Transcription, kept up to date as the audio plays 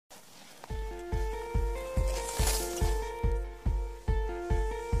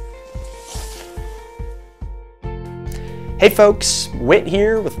Hey folks, Whit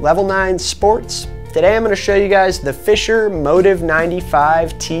here with Level 9 Sports. Today I'm going to show you guys the Fischer Motive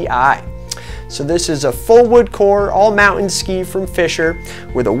 95 Ti. So this is a full wood core, all mountain ski from Fischer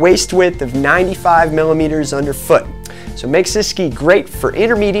with a waist width of 95 millimeters underfoot. So it makes this ski great for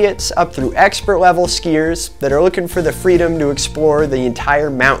intermediates up through expert level skiers that are looking for the freedom to explore the entire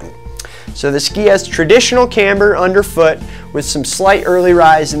mountain. So the ski has traditional camber underfoot with some slight early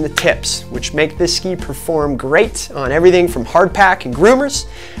rise in the tips, which make this ski perform great on everything from hardpack and groomers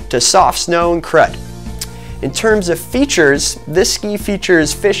to soft snow and crud. In terms of features, this ski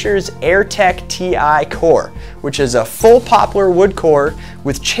features Fischer's AirTec Ti core, which is a full poplar wood core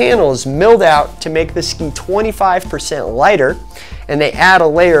with channels milled out to make the ski 25% lighter, and they add a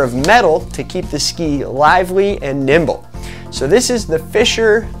layer of metal to keep the ski lively and nimble. So this is the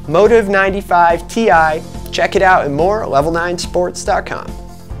Fischer Motive 95 Ti. Check it out and more at level9sports.com.